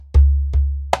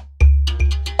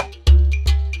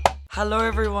Hello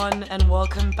everyone and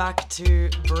welcome back to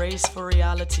Brace for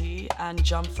Reality and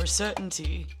Jump for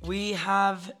Certainty. We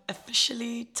have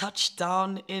officially touched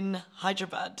down in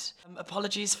Hyderabad.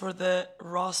 Apologies for the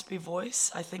raspy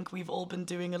voice. I think we've all been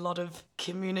doing a lot of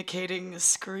communicating,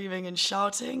 screaming and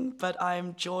shouting, but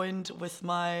I'm joined with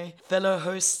my fellow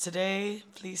hosts today.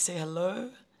 Please say hello.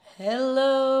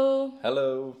 Hello.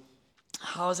 Hello.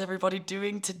 How's everybody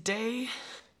doing today?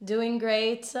 Doing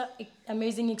great.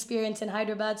 Amazing experience in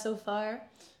Hyderabad so far.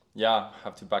 Yeah,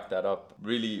 have to back that up.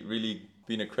 Really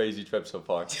been a crazy trip so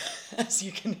far. As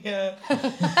you can hear.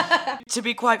 To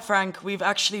be quite frank, we've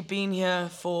actually been here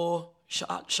for,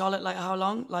 Charlotte, like how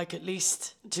long? Like at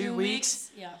least 2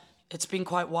 weeks? Yeah. It's been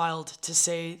quite wild, to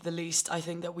say the least. I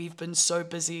think that we've been so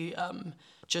busy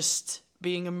just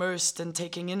being immersed and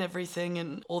taking in everything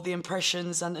and all the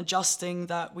impressions and adjusting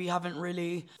that we haven't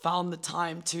really found the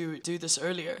time to do this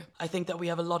earlier. I think that we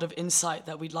have a lot of insight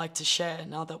that we'd like to share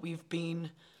now that we've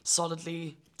been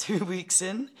solidly 2 weeks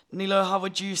in. Nilo, how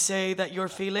would you say that you're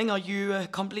feeling? Are you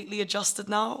completely adjusted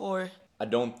now, or? I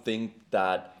don't think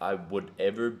that I would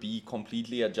ever be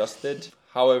completely adjusted.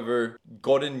 However,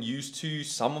 gotten used to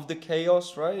some of the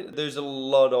chaos, right? There's a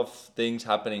lot of things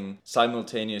happening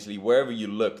simultaneously. Wherever you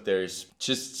look, there's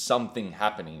just something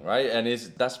happening, right? And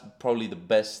that's probably the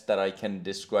best that I can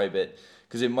describe it.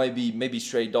 Because it might be maybe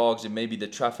stray dogs, it may be the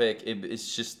traffic.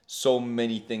 It's just so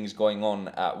many things going on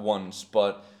at once.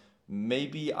 But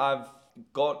maybe I've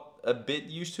got a bit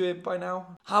used to it by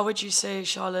now. How would you say,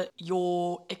 Charlotte,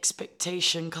 your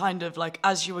expectation kind of like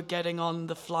as you were getting on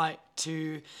the flight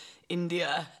to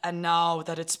India and now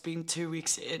that it's been 2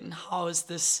 weeks in, how has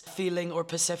this feeling or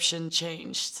perception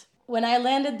changed? When I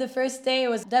landed the first day, it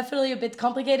was definitely a bit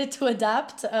complicated to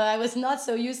adapt. I was not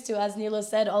so used to, as Nilo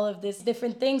said, all of these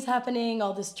different things happening,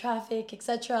 all this traffic,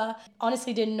 etc.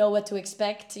 Honestly, didn't know what to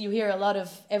expect. You hear a lot of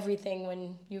everything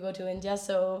when you go to India.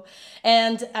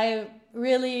 And I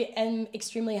really am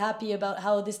extremely happy about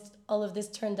how all of this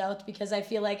turned out, because I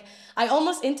feel like I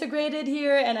almost integrated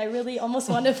here and I really almost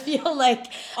want to feel like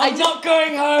I'm not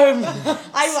going home.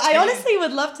 I honestly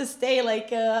would love to stay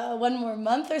like 1 more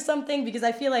month or something, because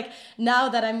I feel like now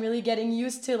that I'm really getting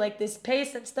used to like this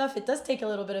pace and stuff, it does take a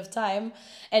little bit of time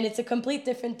and it's a complete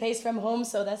different pace from home,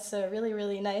 so that's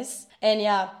really nice. And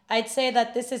yeah, I'd say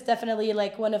that this is definitely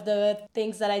like one of the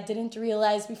things that I didn't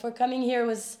realize before coming here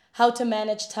was how to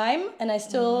manage time, and I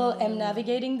still am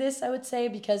navigating this, I would say,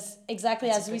 because exactly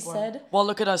as we said. Well,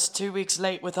 look at us, 2 weeks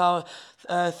late with our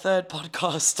third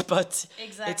podcast, but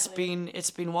Exactly. it's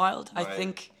been wild. Right. I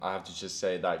think I have to just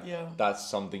say that Yeah. that's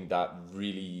something that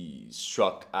really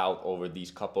struck out over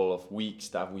these couple of weeks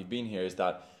that we've been here, is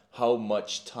that how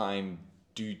much time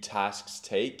do tasks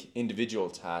take, individual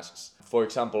tasks. For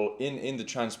example, in the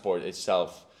transport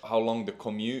itself, how long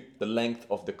the length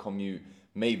of the commute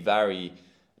may vary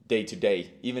day to day,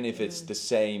 even if it's the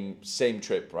same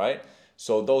trip, right?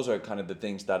 So those are kind of the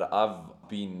things that I've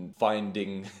been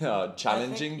finding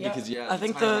challenging, because I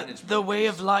think the way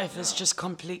of life is just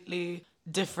completely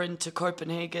different to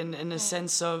Copenhagen in a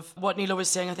sense of what Nilo was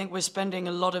saying. I think we're spending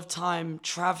a lot of time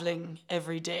traveling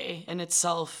every day in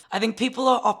itself. I think people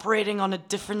are operating on a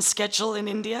different schedule in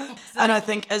India. Exactly. And I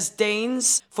think as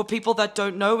Danes, for people that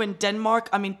don't know, in Denmark,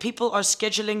 I mean, people are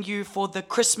scheduling you for the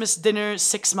Christmas dinner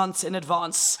 6 months in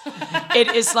advance. It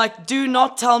is like, do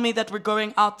not tell me that we're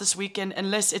going out this weekend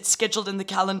unless it's scheduled in the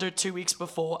calendar 2 weeks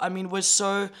before. I mean, we're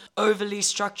so overly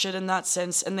structured in that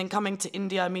sense. And then coming to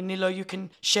India, I mean, Nilo, you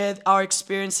can share our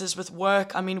experiences with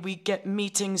work. I mean, we get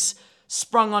meetings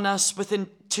sprung on us within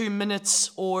 2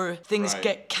 minutes, or things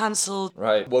get cancelled.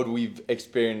 Right. What we've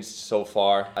experienced so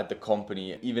far at the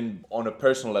company, even on a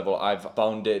personal level, I've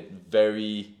found it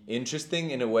very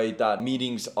interesting in a way that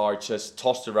meetings are just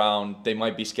tossed around. They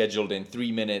might be scheduled in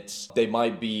 3 minutes. They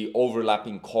might be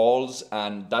overlapping calls.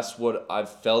 And that's what I've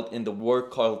felt in the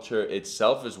work culture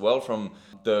itself as well from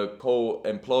the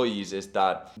co-employees, is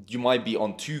that you might be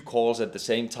on 2 calls at the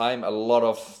same time. A lot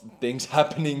of things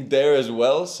happening there as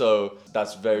well. So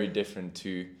that's very different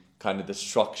to kind of the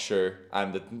structure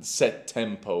and the set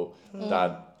tempo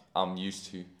that I'm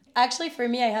used to. Actually, for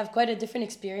me, I have quite a different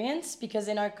experience, because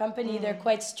in our company, they're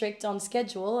quite strict on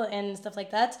schedule and stuff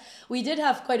like that. We did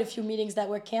have quite a few meetings that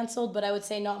were canceled, but I would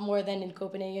say not more than in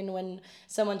Copenhagen, when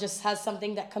someone just has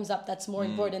something that comes up that's more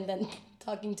important than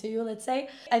talking to you, let's say.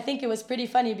 I think it was pretty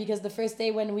funny, because the first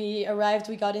day when we arrived,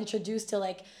 we got introduced to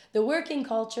like the working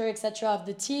culture, etc. of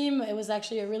the team. It was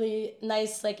actually a really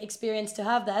nice like experience to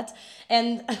have that.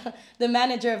 And the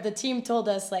manager of the team told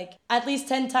us like at least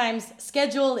 10 times,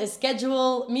 schedule is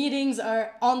schedule, meetings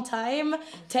are on time.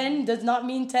 10 does not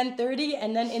mean 10:30.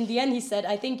 And then in the end he said,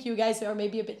 I think you guys are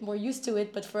maybe a bit more used to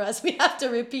it, but for us we have to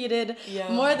repeat it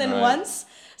more than once.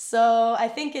 So I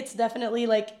think it's definitely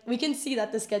like we can see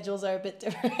that the schedules are a bit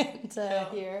different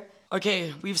here.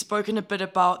 Okay, we've spoken a bit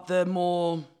about the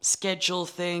more schedule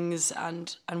things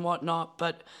and whatnot,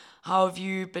 but how have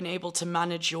you been able to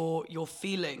manage your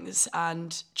feelings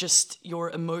and just your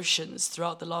emotions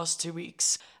throughout the last 2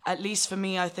 weeks? At least for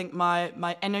me, I think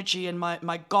my energy and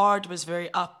my guard was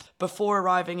very up before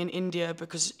arriving in India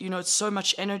because, you know, it's so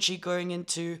much energy going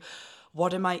into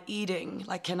what am I eating?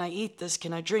 Like, can I eat this?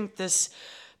 Can I drink this?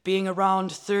 Being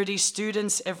around 30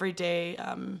 students every day,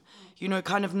 you know,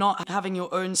 kind of not having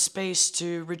your own space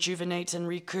to rejuvenate and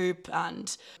recoup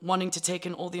and wanting to take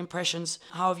in all the impressions.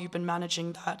 How have you been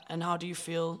managing that and how do you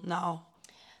feel now?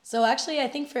 So actually, I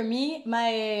think for me,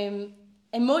 my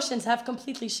emotions have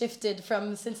completely shifted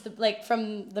from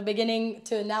the beginning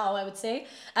to now, I would say.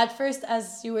 At first,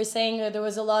 as you were saying, there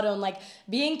was a lot on like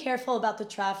being careful about the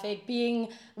traffic, being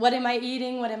what am I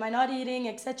eating, what am I not eating,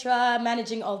 etc.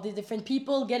 Managing all the different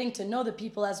people, getting to know the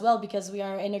people as well, because we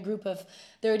are in a group of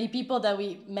 30 people that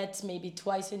we met maybe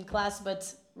twice in class,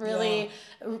 but really,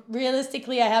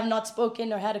 realistically, I have not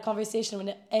spoken or had a conversation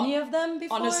with any of them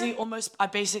before. Honestly, I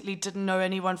basically didn't know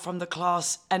anyone from the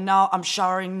class, and now I'm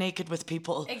showering naked with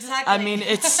people. Exactly. I mean,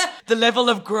 it's the level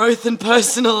of growth and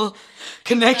personal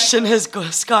connection has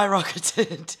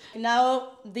skyrocketed. Now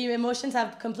the emotions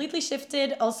have completely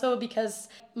shifted, also because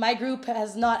my group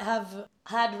has not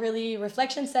had really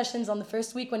reflection sessions on the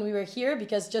first week when we were here,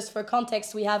 because just for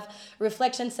context, we have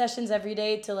reflection sessions every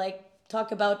day to like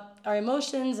talk about our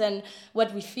emotions and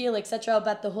what we feel, etc.,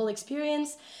 about the whole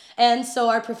experience. And so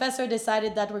our professor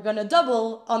decided that we're going to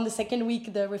double on the second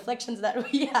week the reflections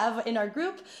that we have in our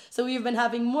group. So we've been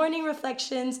having morning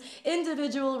reflections,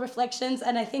 individual reflections,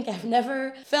 and I think I've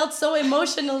never felt so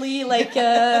emotionally like...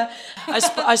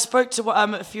 I spoke to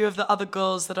a few of the other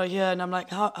girls that are here, and I'm like,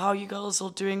 how are you girls all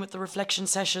doing with the reflection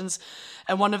sessions?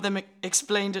 And one of them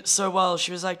explained it so well.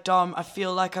 She was like, Dom, I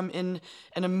feel like I'm in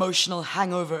an emotional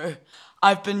hangover.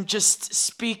 I've been just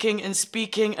speaking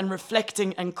and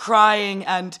reflecting and crying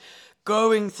and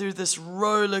going through this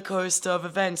roller coaster of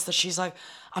events that she's like,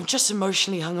 I'm just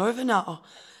emotionally hungover now.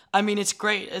 I mean, it's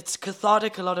great. It's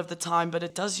cathartic a lot of the time, but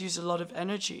it does use a lot of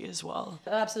energy as well.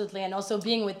 Absolutely, and also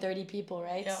being with 30 people,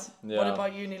 right? Yeah. What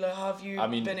about you, Nilo? How have you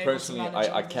been able personally, to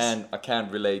manage I can't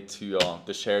relate to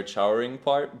the shared showering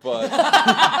part, but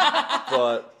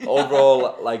but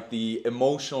overall, like the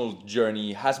emotional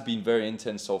journey has been very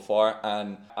intense so far,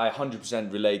 and I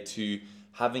 100% relate to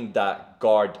having that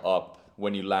guard up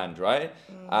when you land, right?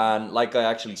 And like I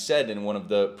actually said in one of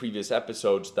the previous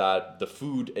episodes, that the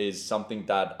food is something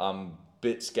that I'm a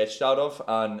bit sketched out of,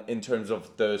 and in terms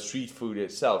of the street food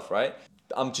itself, right?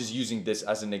 I'm just using this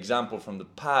as an example from the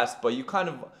past, but you kind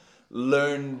of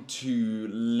learn to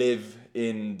live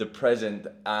in the present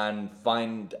and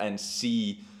find and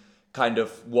see kind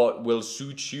of what will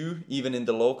suit you even in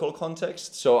the local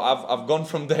context. So I've gone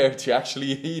from there to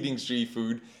actually eating street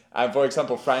food. And for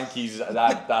example, Frankie's,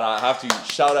 that I have to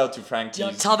shout out to Frankie's.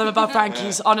 Yeah, tell them about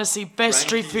Frankie's. Honestly, best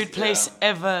street food place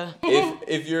ever.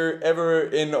 If you're ever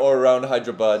in or around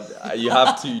Hyderabad, you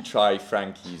have to try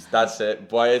Frankie's. That's it.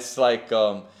 But it's like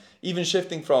even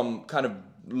shifting from kind of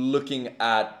looking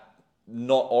at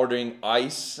not ordering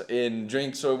ice in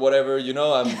drinks or whatever, you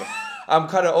know, I'm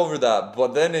kind of over that,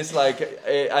 but then it's like,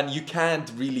 and you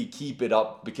can't really keep it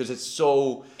up because it's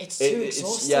too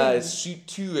exhausting. It's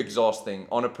too exhausting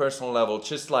on a personal level.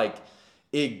 Just like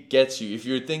it gets you. If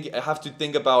you're have to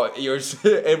think about your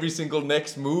every single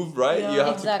next move, right? Yeah. You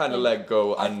have to kind of let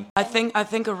go. And I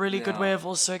think a really good way of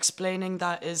also explaining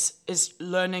that is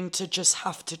learning to just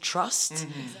have to trust.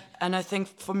 Mm-hmm. And I think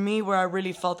for me, where I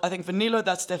really felt, I think for Nilo,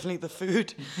 that's definitely the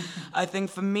food. I think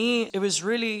for me, it was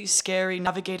really scary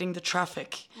navigating the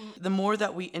traffic. The more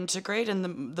that we integrate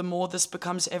and the more this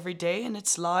becomes every day in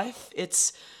its life,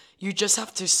 you just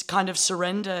have to kind of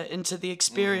surrender into the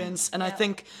experience. And I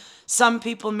think some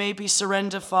people maybe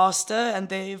surrender faster and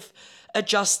they've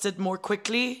adjusted more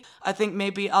quickly. I think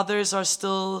maybe others are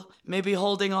still maybe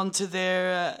holding on to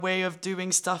their way of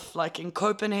doing stuff like in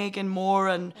Copenhagen more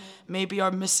and maybe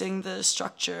are missing the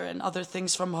structure and other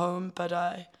things from home. But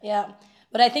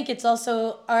But I think it's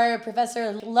also, our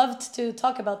professor loved to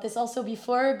talk about this also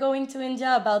before going to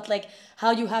India, about like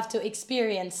how you have to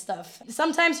experience stuff.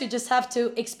 Sometimes you just have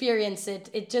to experience it.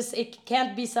 It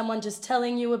can't be someone just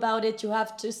telling you about it. You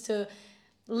have just to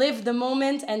live the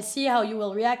moment and see how you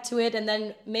will react to it, and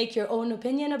then make your own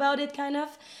opinion about it, kind of.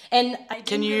 And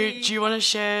do you want to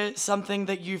share something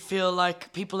that you feel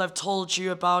like people have told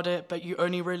you about it, but you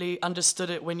only really understood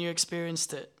it when you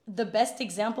experienced it? The best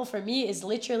example for me is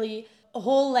literally a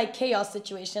whole like chaos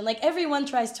situation. Like everyone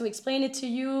tries to explain it to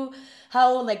you,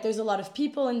 how like there's a lot of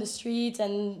people in the streets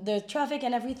and the traffic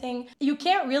and everything. You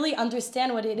can't really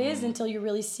understand what it is until you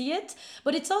really see it.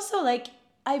 But it's also like,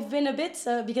 I've been a bit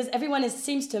because everyone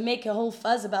seems to make a whole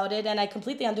fuzz about it, and I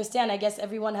completely understand. I guess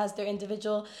everyone has their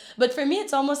individual, but for me,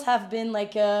 it's almost have been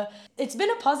like it's been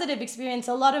a positive experience.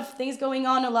 A lot of things going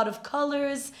on, a lot of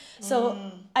colors. So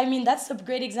I mean, that's a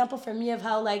great example for me of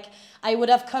how like I would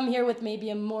have come here with maybe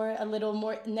a little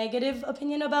more negative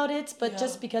opinion about it, but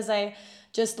just because I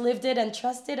just lived it and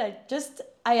trusted,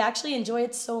 I actually enjoy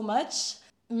it so much.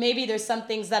 Maybe there's some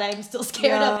things that I'm still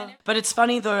scared of. But it's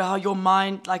funny though how your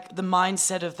mind, like the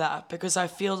mindset of that, because I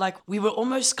feel like we were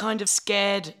almost kind of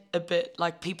scared a bit,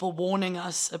 like people warning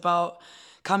us about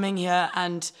coming here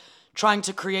and trying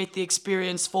to create the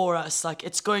experience for us. Like,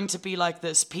 it's going to be like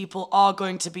this. People are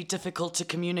going to be difficult to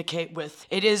communicate with.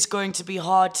 It is going to be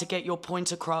hard to get your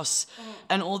point across,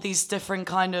 and all these different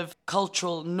kind of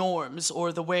cultural norms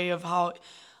or the way of how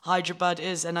Hyderabad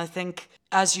is. And I think,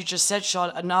 as you just said,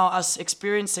 Charlotte, now us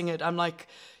experiencing it, I'm like,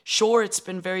 sure, it's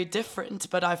been very different,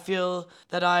 but I feel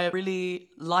that I really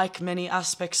like many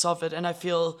aspects of it, and I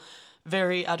feel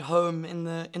very at home in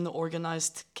the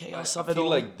organized chaos of it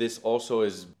all. I feel like this also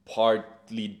is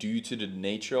partly due to the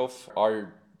nature of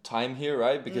our time here,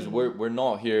 right? Because we're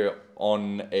not here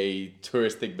on a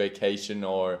touristic vacation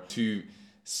or to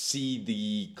see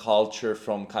the culture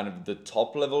from kind of the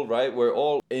top level, right? We're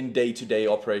all in day-to-day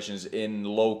operations in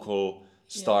local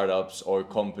startups or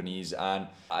companies, and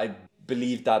I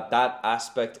believe that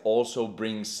aspect also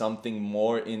brings something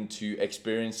more into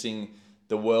experiencing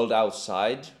the world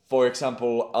outside. For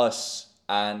example, us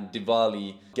and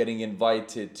Diwali getting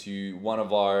invited to one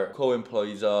of our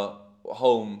co-employees'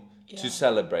 home to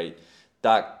celebrate,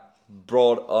 that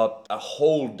brought up a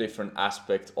whole different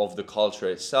aspect of the culture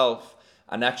itself,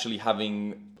 and actually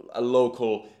having a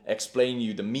local explain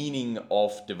you the meaning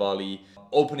of Diwali,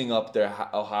 opening up their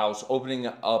house, opening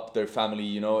up their family,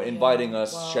 you know, inviting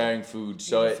us, sharing food.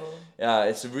 So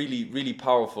it's a really, really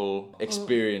powerful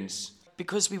experience.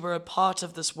 Because we were a part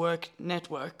of this work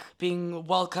network, being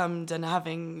welcomed and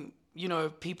having, you know,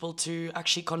 people to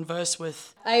actually converse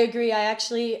with. I agree. I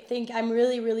actually think I'm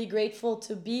really, really grateful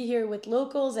to be here with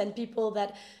locals and people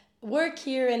that work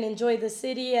here and enjoy the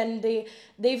city, and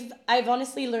I've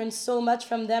honestly learned so much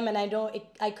from them, and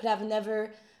I could have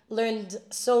never learned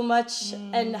so much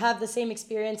and have the same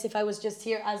experience if I was just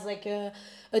here as like a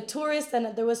tourist.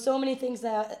 And there was so many things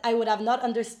that I would have not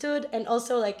understood. And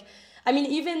also like, I mean,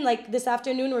 even like this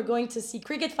afternoon, we're going to see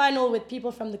cricket final with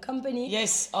people from the company.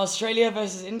 Yes, Australia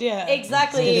versus India.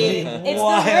 Exactly. It's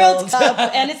wild. the World Cup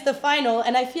and it's the final.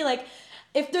 And I feel like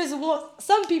if there's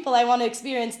some people I want to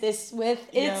experience this with,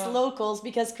 it's locals,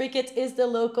 because cricket is the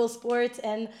local sport.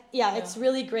 And it's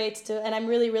really great and I'm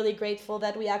really, really grateful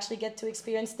that we actually get to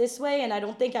experience this way. And I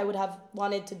don't think I would have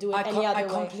wanted to do it any other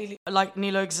way. I completely, like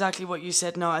Nilo, exactly what you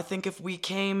said. No, I think if we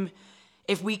came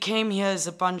here as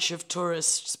a bunch of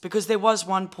tourists, because there was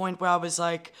one point where I was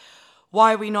like,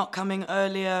 why are we not coming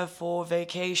earlier for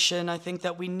vacation? I think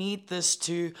that we need this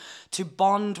to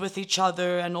bond with each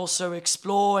other and also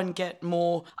explore and get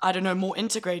more, I don't know, more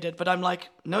integrated. But I'm like,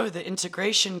 no, the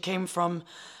integration came from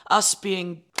us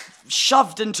being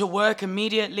shoved into work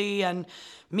immediately and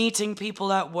meeting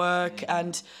people at work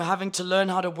and having to learn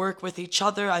how to work with each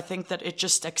other. I think that it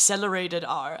just accelerated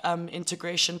our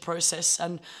integration process,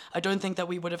 and I don't think that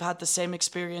we would have had the same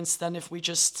experience than if we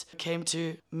just came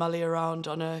to mully around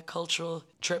on a cultural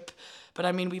trip. But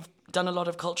I mean, we've done a lot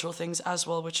of cultural things as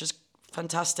well, which is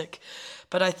fantastic.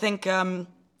 But I think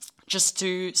just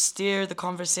to steer the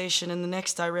conversation in the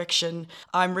next direction,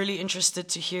 I'm really interested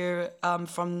to hear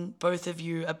from both of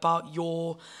you about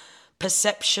your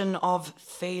perception of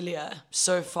failure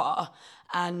so far,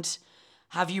 and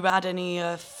have you had any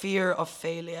fear of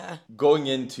failure? Going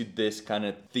into this kind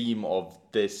of theme of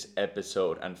this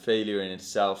episode and failure in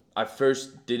itself, I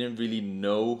first didn't really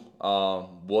know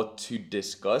what to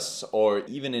discuss, or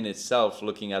even in itself,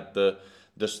 looking at the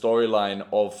storyline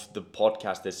of the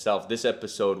podcast itself, this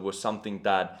episode was something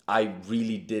that I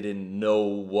really didn't know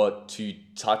what to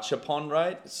touch upon,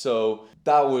 right? So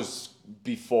that was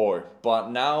before, but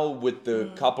now with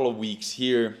the couple of weeks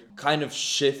here, kind of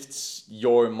shifts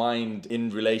your mind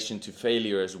in relation to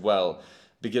failure as well,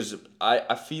 because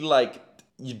I feel like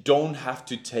you don't have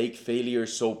to take failure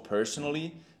so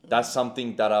personally, That's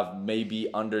something that I've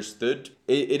maybe understood.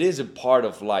 It is a part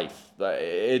of life.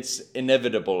 It's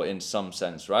inevitable in some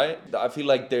sense, right? I feel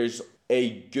like there's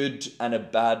a good and a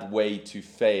bad way to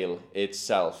fail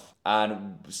itself.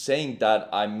 And saying that,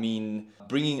 I mean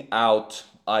bringing out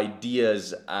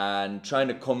ideas and trying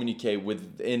to communicate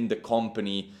within the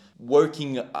company,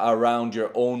 working around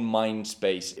your own mind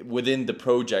space within the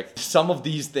project. Some of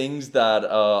these things that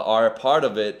are a part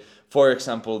of it, for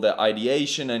example, the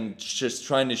ideation and just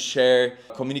trying to share,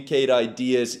 communicate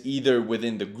ideas either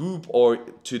within the group or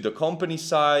to the company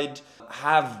side,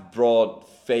 have brought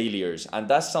failures. And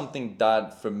that's something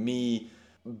that for me,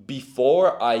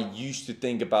 before I used to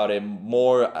think about it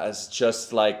more as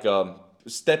just like a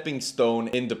stepping stone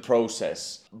in the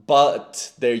process.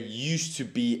 But there used to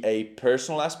be a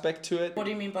personal aspect to it. What do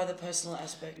you mean by the personal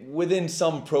aspect? Within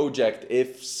some project,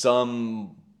 if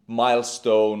some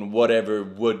milestone, whatever,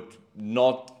 would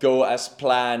not go as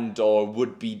planned or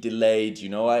would be delayed, you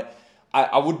know,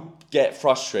 I would get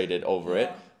frustrated over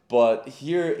it. But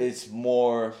here it's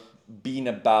more being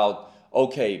about,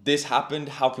 okay, this happened,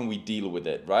 how can we deal with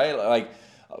it, right? Like,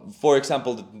 for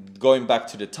example, going back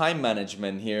to the time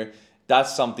management here,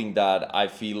 that's something that I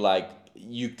feel like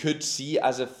you could see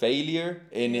as a failure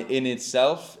in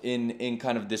itself, in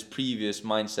kind of this previous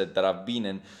mindset that I've been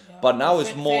in. But now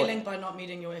it's more failing by not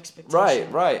meeting your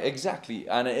expectations. Right, exactly.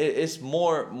 And it's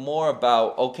more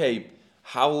about, okay,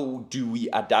 how do we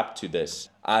adapt to this?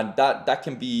 And that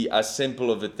can be as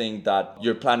simple of a thing that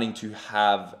you're planning to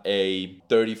have a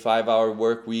 35-hour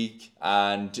work week,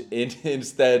 and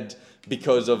instead,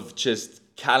 because of just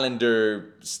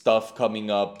calendar stuff coming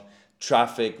up,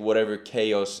 traffic, whatever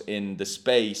chaos in the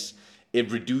space, it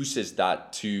reduces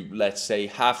that to, let's say,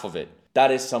 half of it.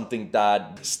 That is something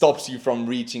that stops you from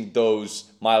reaching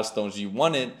those milestones you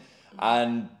wanted.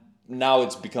 And now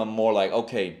it's become more like,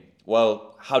 okay,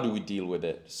 well, how do we deal with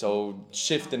it? So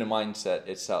shift in the mindset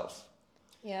itself.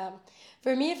 Yeah.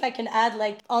 For me, if I can add,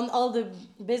 like, on all the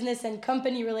business and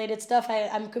company related stuff,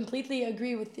 I'm completely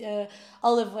agree with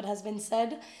all of what has been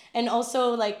said. And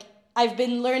also, like, I've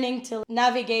been learning to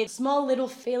navigate small little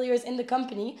failures in the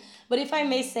company. But if I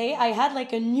may say, I had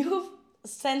like a new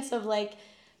sense of like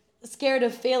scared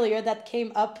of failure that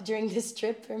came up during this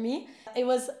trip for me. It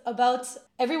was about,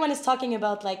 everyone is talking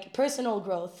about like personal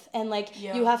growth and like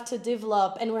you have to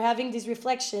develop, and we're having these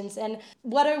reflections and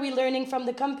what are we learning from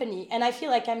the company. And I feel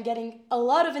like I'm getting a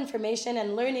lot of information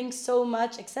and learning so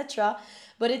much, etc.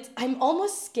 But I'm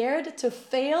almost scared to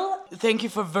fail. Thank you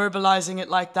for verbalizing it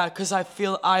like that, because I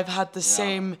feel I've had the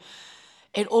same.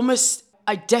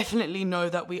 I definitely know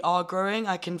that we are growing.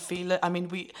 I can feel it. I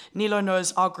mean, Nilo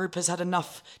knows our group has had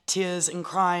enough tears and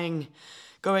crying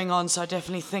going on, so I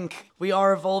definitely think we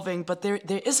are evolving. But there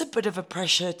is a bit of a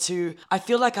pressure to, I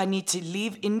feel like I need to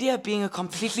leave India being a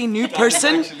completely new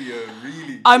person. Actually a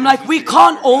really I'm like, we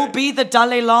can't all be the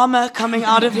Dalai Lama coming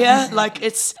out of here. Like,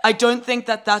 I don't think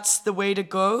that that's the way to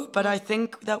go, but I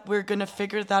think that we're going to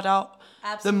figure that out.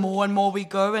 The more and more we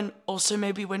go, and also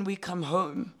maybe when we come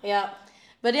home. Yeah.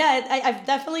 But yeah, I've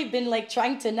definitely been like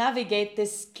trying to navigate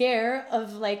this scare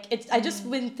of like, I just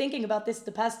been thinking about this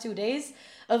the past 2 days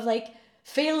of like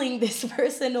failing this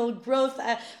personal growth.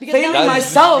 Because failing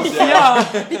myself,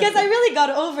 yeah. Because I really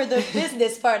got over the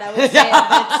business part, I would say.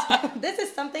 But this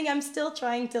is something I'm still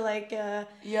trying to like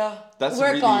That's work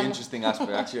a really on. interesting aspect.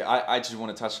 Actually, I just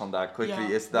want to touch on that quickly.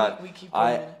 Yeah, Is that we keep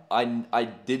I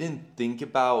didn't think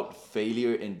about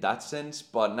failure in that sense,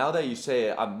 but now that you say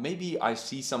it, maybe I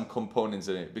see some components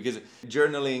in it, because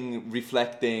journaling,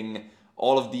 reflecting,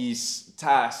 all of these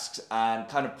tasks and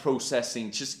kind of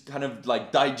processing, just kind of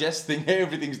like digesting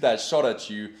everything that's shot at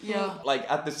you. Yeah. Like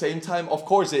at the same time, of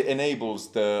course, it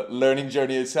enables the learning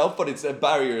journey itself, but it's a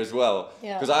barrier as well.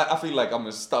 Yeah. Because I feel like I'm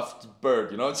a stuffed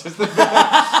bird, you know, just getting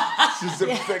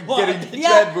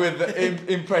fed with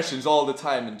impressions all the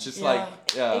time, and just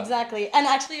Exactly. And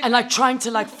actually, and like trying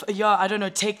to like I don't know,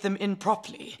 take them in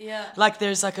properly. Yeah. Like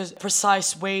there's like a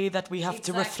precise way that we have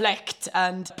to reflect,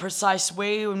 and precise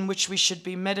way in which we should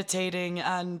be meditating,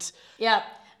 and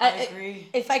I agree.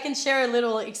 If I can share a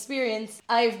little experience,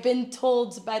 I've been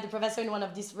told by the professor in one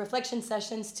of these reflection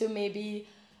sessions to maybe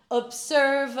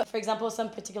observe, for example, some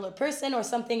particular person or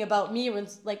something about me, or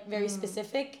like very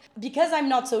specific. Because I'm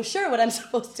not so sure what I'm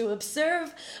supposed to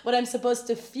observe, what I'm supposed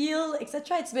to feel,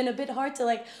 etc. It's been a bit hard to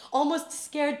like, almost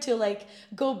scared to like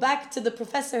go back to the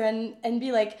professor and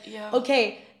be like,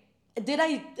 okay, did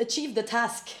I achieve the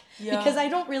task? Yeah. Because I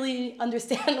don't really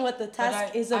understand what the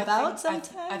task is about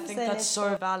sometimes. I think and that's it's,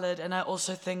 so valid. And I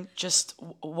also think just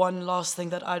one last thing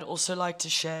that I'd also like to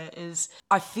share is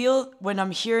I feel when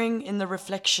I'm hearing in the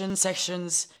reflection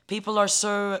sections, people are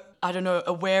so, I don't know,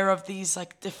 aware of these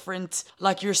like different,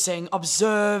 like you're saying,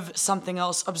 observe something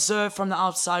else, observe from the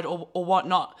outside or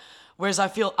whatnot. Whereas I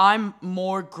feel I'm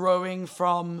more growing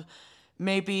from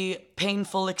maybe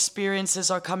painful experiences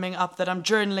are coming up that I'm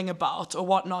journaling about or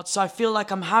whatnot. So I feel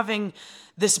like I'm having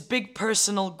this big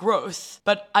personal growth,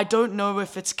 but I don't know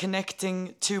if it's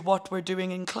connecting to what we're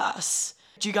doing in class.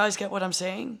 Do you guys get what I'm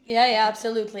saying? yeah,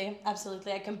 absolutely.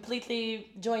 Absolutely. I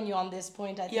completely join you on this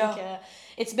point. I think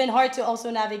it's been hard to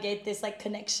also navigate this like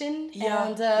connection.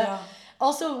 And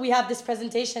also we have this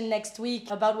presentation next week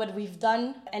about what we've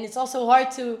done. And it's also hard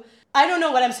to, I don't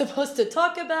know what I'm supposed to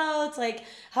talk about, like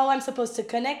how I'm supposed to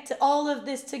connect all of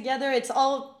this together. It's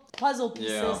all puzzle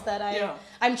pieces that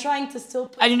I'm trying to still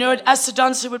put And you know what, together. as a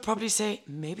dancer would probably say,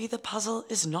 maybe the puzzle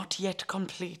is not yet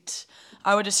complete.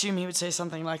 I would assume he would say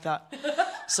something like that.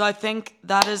 So I think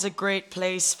that is a great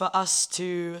place for us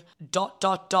to ...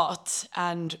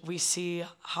 and we see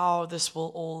how this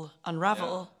will all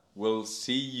unravel. Yeah. We'll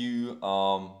see you.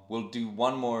 We'll do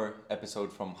one more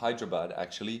episode from Hyderabad,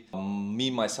 actually. Me,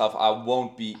 myself, I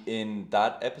won't be in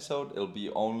that episode. It'll be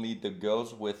only the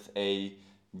girls with a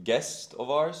guest of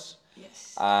ours.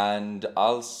 Yes. And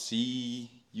I'll see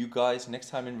you guys next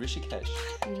time in Rishikesh.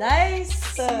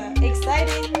 Nice.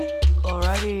 Exciting.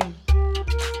 Alrighty.